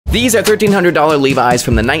These are $1,300 Levi's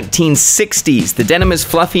from the 1960s. The denim is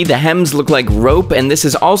fluffy, the hems look like rope, and this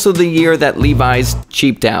is also the year that Levi's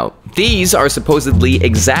cheaped out. These are supposedly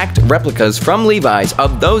exact replicas from Levi's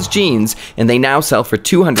of those jeans, and they now sell for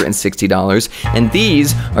 $260. And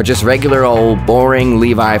these are just regular old boring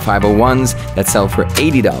Levi 501s that sell for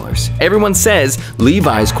 $80. Everyone says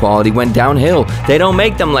Levi's quality went downhill. They don't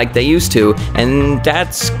make them like they used to, and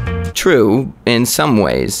that's true in some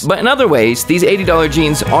ways. But in other ways, these $80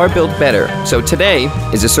 jeans are built better. So today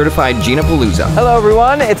is a certified Jeanapalooza. Hello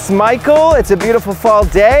everyone, it's Michael. It's a beautiful fall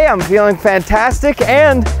day. I'm feeling fantastic.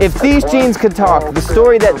 And if these jeans could talk, the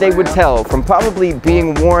story that they would tell, from probably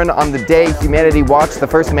being worn on the day humanity watched the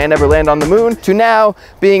first man ever land on the moon, to now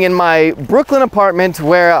being in my Brooklyn apartment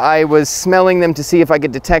where I was smelling them to see if I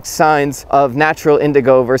could detect signs of natural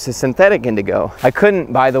indigo versus synthetic indigo. I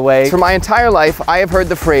couldn't, by the way. For my entire life, I have heard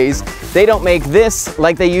the phrase, they don't make this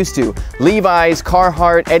like they used to. Levi's,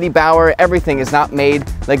 Carhartt, Eddie Bauer, everything is not made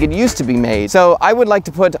like it used to be made. So I would like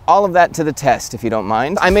to put all of that to the test, if you don't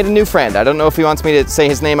mind. I made a new friend. I don't know if he wants me to say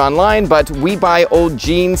his name online, but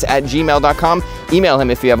webuyOldJeans@gmail.com. Email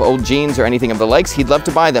him if you have old jeans or anything of the likes. He'd love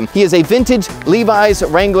to buy them. He is a vintage Levi's,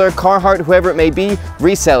 Wrangler, Carhartt, whoever it may be,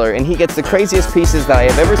 reseller, and he gets the craziest pieces that I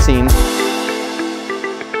have ever seen.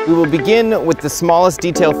 We will begin with the smallest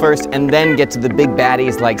detail first and then get to the big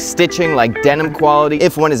baddies like stitching, like denim quality,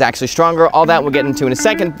 if one is actually stronger. All that we'll get into in a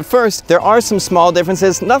second. But first, there are some small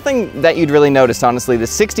differences. Nothing that you'd really notice, honestly. The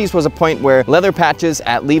 60s was a point where leather patches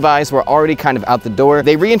at Levi's were already kind of out the door.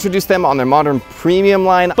 They reintroduced them on their modern premium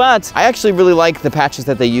line, but I actually really like the patches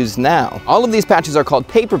that they use now. All of these patches are called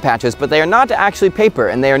paper patches, but they are not actually paper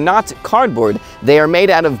and they are not cardboard. They are made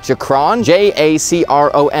out of Jacron,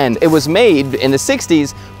 J-A-C-R-O-N. It was made in the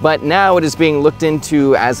 60s, but now it is being looked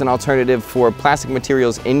into as an alternative for plastic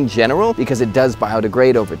materials in general because it does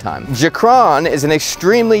biodegrade over time. Jacron is an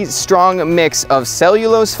extremely strong mix of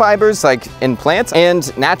cellulose fibers, like in plants,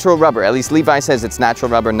 and natural rubber. At least Levi says it's natural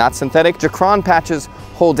rubber, not synthetic. Jacron patches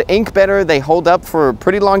hold ink better. They hold up for a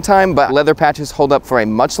pretty long time, but leather patches hold up for a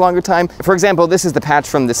much longer time. For example, this is the patch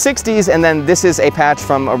from the 60s, and then this is a patch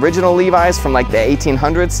from original Levi's from like the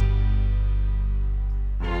 1800s.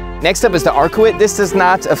 Next up is the Arcuate. This does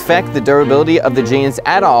not affect the durability of the jeans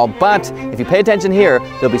at all, but if you pay attention here,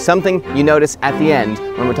 there'll be something you notice at the end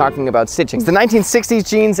when we're talking about stitching. The 1960s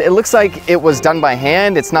jeans, it looks like it was done by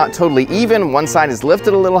hand. It's not totally even. One side is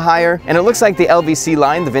lifted a little higher, and it looks like the LVC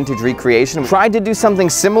line, the vintage recreation, tried to do something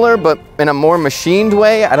similar, but in a more machined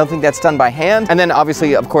way. I don't think that's done by hand. And then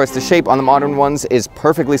obviously, of course, the shape on the modern ones is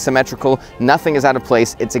perfectly symmetrical. Nothing is out of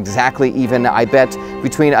place. It's exactly even. I bet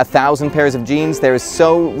between 1,000 pairs of jeans, there is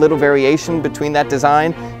so little variation between that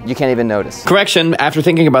design, you can't even notice. Correction, after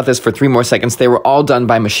thinking about this for 3 more seconds, they were all done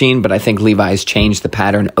by machine, but I think Levi's changed the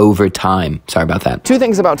pattern over time. Sorry about that. 2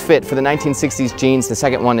 things about fit for the 1960s jeans. The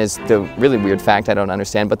second one is the really weird fact I don't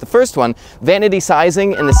understand, but the first one, vanity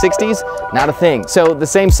sizing in the 60s, not a thing. So the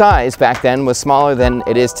same size back then was smaller than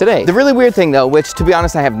it is today. The really weird thing though, which to be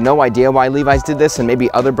honest I have no idea why Levi's did this, and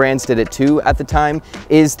maybe other brands did it too at the time,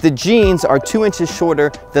 is the jeans are 2 inches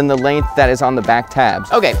shorter than the length that is on the back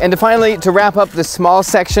tabs. Okay, and finally, to wrap up the small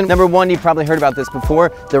section, number 1, you've probably heard about this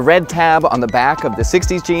before, the red tab on the back of the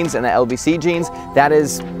 60s jeans and the LVC jeans, that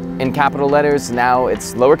is in capital letters. Now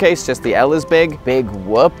it's lowercase, just the L is big. Big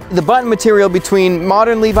whoop. The button material between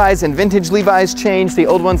modern Levi's and vintage Levi's changed. The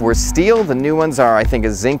old ones were steel, the new ones are, I think,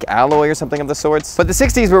 a zinc alloy or something of the sorts. But the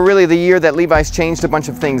 60s were really the year that Levi's changed a bunch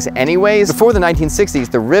of things anyways. Before the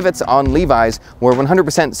 1960s, the rivets on Levi's were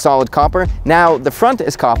 100% solid copper. Now the front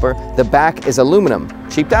is copper, the back is aluminum.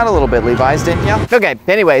 Cheaped out a little bit, Levi's, didn't ya? Okay,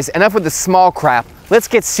 anyways, enough with the small crap. Let's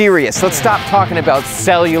get serious. Let's stop talking about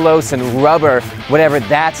cellulose and rubber, whatever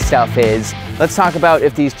that stuff is. Let's talk about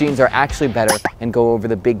if these jeans are actually better and go over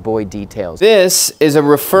the big boy details. This is a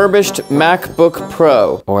refurbished MacBook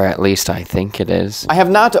Pro, or at least I think it is. I have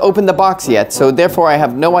not opened the box yet, so therefore I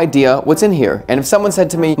have no idea what's in here. And if someone said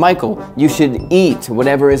to me, Michael, you should eat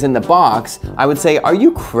whatever is in the box, I would say, are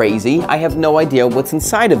you crazy? I have no idea what's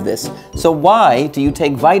inside of this. So why do you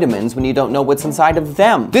take vitamins when you don't know what's inside of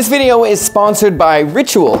them? This video is sponsored by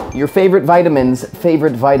Ritual, your favorite vitamin's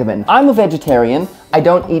favorite vitamin. I'm a vegetarian. I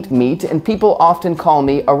don't eat meat, and people often call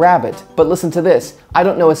me a rabbit. But listen to this, I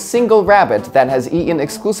don't know a single rabbit that has eaten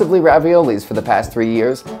exclusively raviolis for the past 3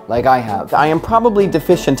 years, like I have. I am probably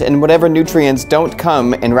deficient in whatever nutrients don't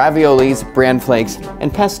come in raviolis, bran flakes,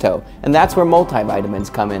 and pesto, and that's where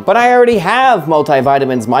multivitamins come in. But I already have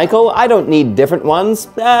multivitamins, Michael. I don't need different ones.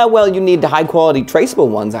 Well, you need the high-quality traceable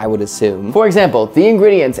ones, I would assume. For example, the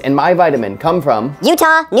ingredients in my vitamin come from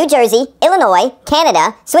Utah, New Jersey, Illinois,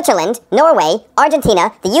 Canada, Switzerland, Norway, Argentina,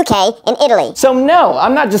 Argentina, the UK, and Italy. So no,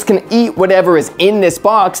 I'm not just gonna eat whatever is in this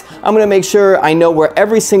box. I'm gonna make sure I know where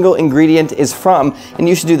every single ingredient is from, and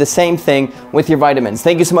you should do the same thing with your vitamins.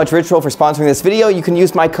 Thank you so much, Ritual, for sponsoring this video. You can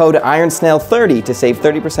use my code IRONSNAIL30 to save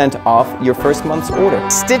 30% off your first month's order.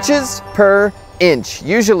 Stitches per inch.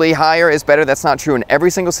 Usually higher is better. That's not true in every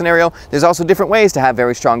single scenario. There's also different ways to have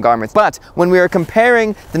very strong garments. But when we are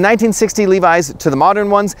comparing the 1960 Levi's to the modern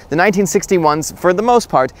ones, the 1960 ones, for the most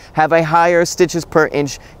part, have a higher stitches per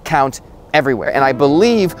inch count everywhere. And I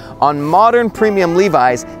believe on modern premium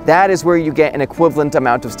Levi's, that is where you get an equivalent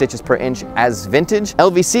amount of stitches per inch as vintage.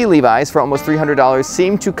 LVC Levi's for almost $300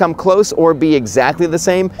 seem to come close or be exactly the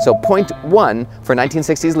same. So 0.1 for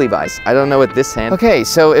 1960s Levi's. I don't know what this hand. Okay,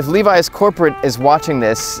 so if Levi's corporate is watching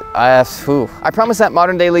this, I promise that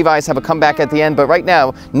modern day Levi's have a comeback at the end, but right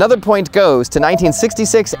now, another point goes to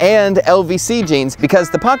 1966 and LVC jeans because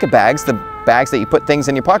the pocket bags, the bags that you put things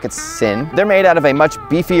in your pockets in, they're made out of a much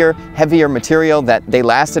beefier, heavier material that they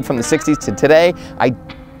lasted from the 60s to today. I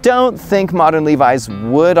don't think modern Levi's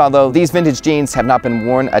would, although these vintage jeans have not been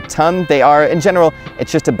worn a ton. They are, in general,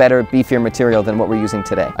 it's just a better, beefier material than what we're using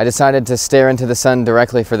today. I decided to stare into the sun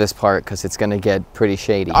directly for this part because it's gonna get pretty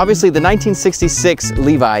shady. Obviously, the 1966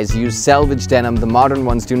 Levi's use selvage denim, the modern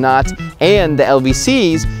ones do not, and the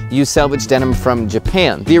LVCs use selvage denim from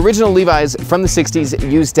Japan. The original Levi's from the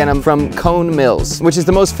 60s used denim from Cone Mills, which is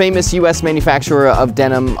the most famous US manufacturer of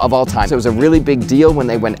denim of all time. So it was a really big deal when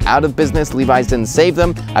they went out of business. Levi's didn't save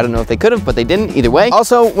them. I don't know if they could have, but they didn't. Either way.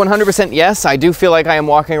 Also, 100% yes, I do feel like I am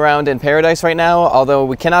walking around in paradise right now, although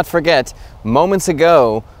we cannot forget, moments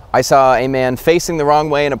ago, I saw a man facing the wrong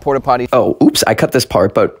way in a porta potty. Oh, oops, I cut this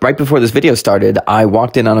part, but right before this video started, I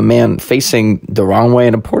walked in on a man facing the wrong way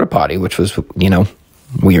in a porta potty, which was, you know,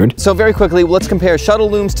 weird. So very quickly, let's compare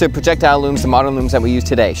shuttle looms to projectile looms, the modern looms that we use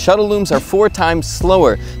today. Shuttle looms are 4 times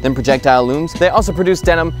slower than projectile looms. They also produce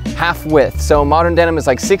denim half width. So modern denim is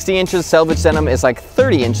like 60 inches, selvage denim is like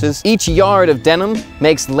 30 inches. Each yard of denim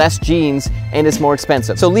makes less jeans and is more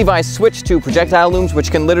expensive. So Levi's switched to projectile looms,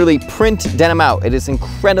 which can literally print denim out. It is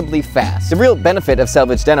incredibly fast. The real benefit of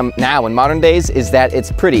selvage denim now in modern days is that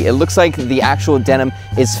it's pretty. It looks like the actual denim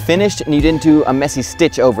is finished and you didn't do a messy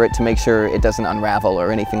stitch over it to make sure it doesn't unravel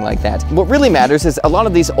or anything like that. What really matters is a lot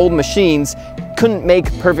of these old machines couldn't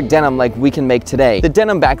make perfect denim like we can make today. The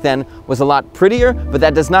denim back then was a lot prettier, but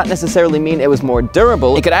that does not necessarily mean it was more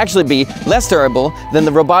durable. It could actually be less durable than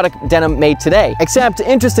the robotic denim made today. Except,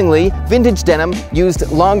 interestingly, vintage denim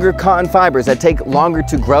used longer cotton fibers that take longer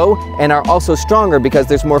to grow and are also stronger because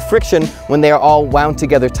there's more friction when they are all wound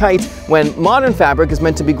together tight, when modern fabric is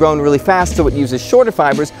meant to be grown really fast, so it uses shorter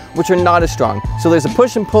fibers, which are not as strong. So there's a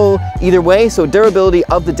push and pull either way, so durability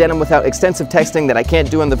of the denim without extensive texting that I can't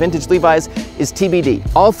do on the vintage Levi's is TBD.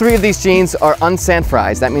 All 3 of these jeans are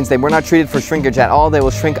unsanforized. That means they were not treated for shrinkage at all. They will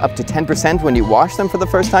shrink up to 10% when you wash them for the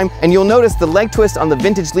first time. And you'll notice the leg twist on the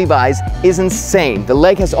vintage Levi's is insane. The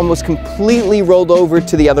leg has almost completely rolled over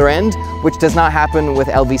to the other end, which does not happen with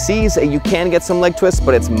LVCs. You can get some leg twists,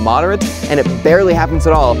 but it's moderate, and it barely happens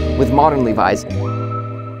at all with modern Levi's.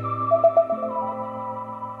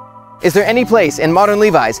 Is there any place in modern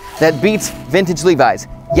Levi's that beats vintage Levi's?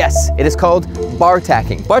 Yes, it is called bar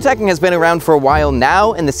tacking. Bar tacking has been around for a while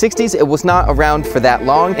now. In the 60s, it was not around for that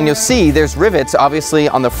long. And you'll see there's rivets, obviously,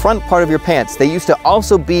 on the front part of your pants. They used to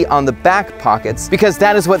also be on the back pockets because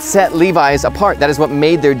that is what set Levi's apart. That is what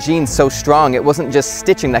made their jeans so strong. It wasn't just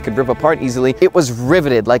stitching that could rip apart easily. It was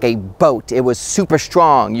riveted like a boat. It was super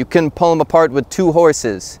strong. You couldn't pull them apart with 2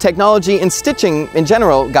 horses. Technology in stitching in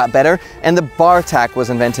general got better, and the bar tack was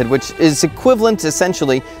invented, which is equivalent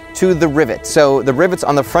essentially to the rivet. So the rivets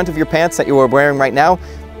on the front of your pants that you are wearing right now,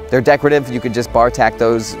 they're decorative. You could just bar tack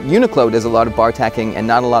those. Uniqlo does a lot of bar tacking and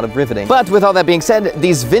not a lot of riveting. But with all that being said,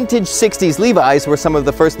 these vintage 60s Levi's were some of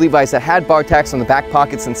the first Levi's that had bar tacks on the back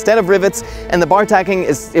pockets instead of rivets, and the bar tacking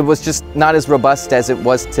it was just not as robust as it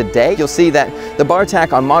was today. You'll see that the bar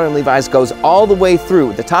tack on modern Levi's goes all the way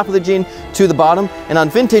through the top of the jean to the bottom, and on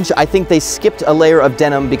vintage, I think they skipped a layer of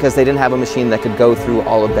denim because they didn't have a machine that could go through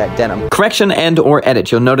all of that denim. Correction and or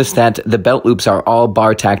edit, you'll notice that the belt loops are all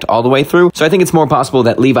bar tacked all the way through, so I think it's more possible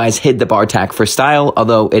that Levi's hid the bar tack for style,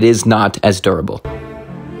 although it is not as durable.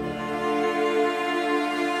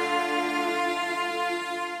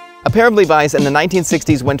 A pair of Levi's in the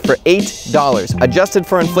 1960s went for $8. Adjusted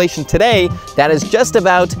for inflation today, that is just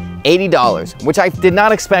about $80, which I did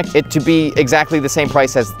not expect it to be exactly the same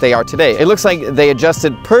price as they are today. It looks like they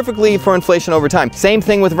adjusted perfectly for inflation over time. Same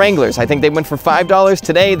thing with Wranglers. I think they went for $5.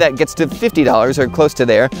 Today, that gets to $50 or close to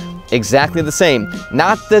there. Exactly the same.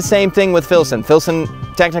 Not the same thing with Filson. Filson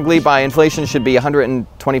technically by inflation should be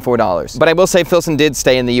 $124. But I will say Filson did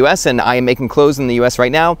stay in the US, and I am making clothes in the US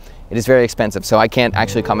right now. It is very expensive, so I can't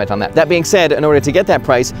actually comment on that. That being said, in order to get that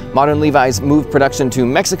price, modern Levi's moved production to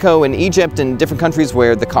Mexico and Egypt and different countries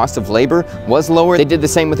where the cost of labor was lower. They did the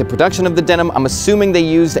same with the production of the denim. I'm assuming they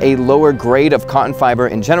used a lower grade of cotton fiber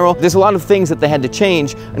in general. There's a lot of things that they had to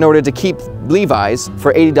change in order to keep Levi's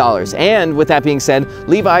for $80. And with that being said,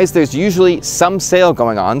 Levi's, there's usually some sale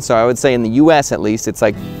going on, so I would say in the US at least, it's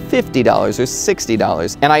like $50 or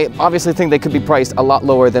 $60. And I obviously think they could be priced a lot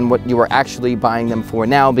lower than what you are actually buying them for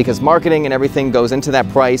now, because marketing and everything goes into that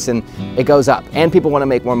price and it goes up, and people want to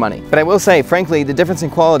make more money. But I will say, frankly, the difference in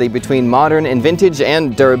quality between modern and vintage,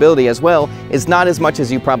 and durability as well, is not as much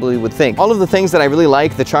as you probably would think. All of the things that I really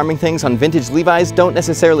like, the charming things on vintage Levi's, don't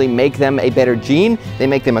necessarily make them a better jean. They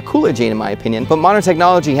make them a cooler jean in my opinion. But modern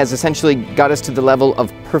technology has essentially got us to the level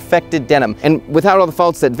of perfected denim. And without all the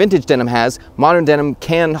faults that vintage denim has, modern denim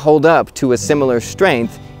can hold up to a similar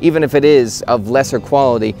strength, even if it is of lesser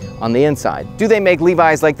quality on the inside. Do they make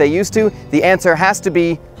Levi's like they used to? The answer has to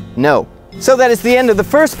be no. So that is the end of the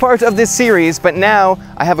first part of this series, but now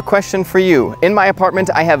I have a question for you. In my apartment,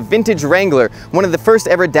 I have vintage Wrangler, one of the first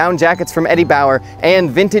ever down jackets from Eddie Bauer, and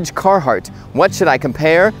vintage Carhartt. What should I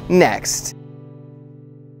compare next?